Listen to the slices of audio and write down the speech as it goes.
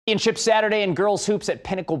Championship Saturday in girls hoops at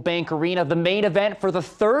Pinnacle Bank Arena. The main event for the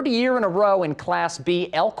third year in a row in Class B,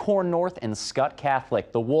 Elkhorn North and Skutt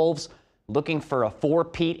Catholic. The Wolves, looking for a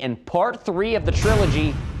four-peat in part 3 of the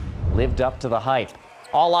trilogy, lived up to the hype.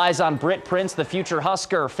 All eyes on Britt Prince, the future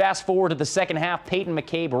Husker. Fast forward to the second half, Peyton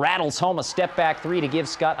McCabe rattles home a step-back 3 to give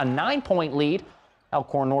Skutt a 9-point lead.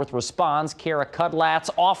 Elkhorn North responds. Kara Cudlat's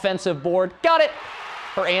offensive board, got it!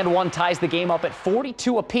 Her and one ties the game up at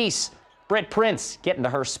 42 apiece. Britt Prince getting to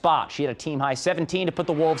her spot. She had a team-high 17 to put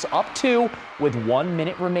the Wolves up 2 with 1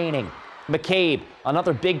 minute remaining. McCabe,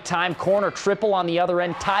 another big-time corner triple on the other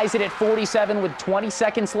end, ties it at 47 with 20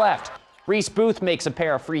 seconds left. Reese Booth makes a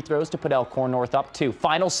pair of free throws to put Elkhorn North up 2.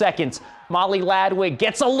 Final seconds. Molly Ladwig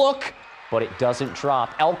gets a look, but it doesn't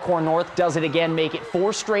drop. Elkhorn North does it again, make it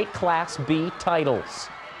 4 straight Class B titles.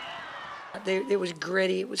 It was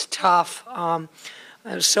gritty. It was tough.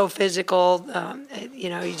 It was so physical.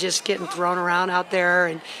 You're just getting thrown around out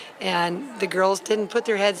there, and the girls didn't put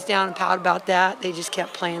their heads down and pout about that. They just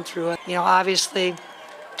kept playing through it. Obviously,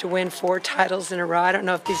 to win 4 titles in a row, I don't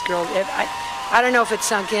know if these girls, I don't know if it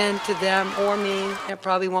sunk in to them or me. It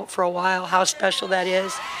probably won't for a while, how special that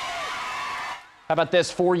is. How about this?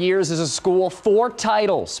 4 years as a school, 4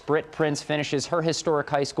 titles. Britt Prince finishes her historic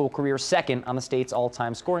high school career second on the state's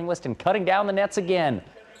all-time scoring list and cutting down the nets again.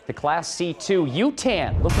 The Class C2,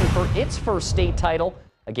 UTAN, looking for its first state title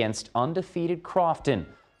against undefeated Crofton.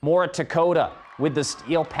 More at Dakota with the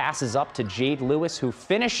steal, passes up to Jade Lewis, who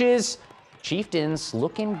finishes. Chieftains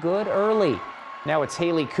looking good early. Now it's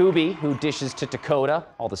Haley Kuby who dishes to Dakota.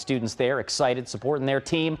 All the students there excited, supporting their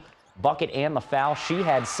team. Bucket and the foul. She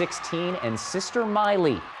had 16, and sister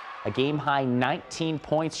Miley, a game-high 19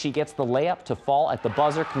 points. She gets the layup to fall at the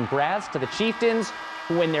buzzer. Congrats to the Chieftains,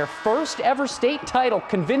 who win their first ever state title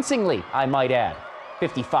convincingly, I might add,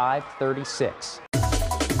 55-36.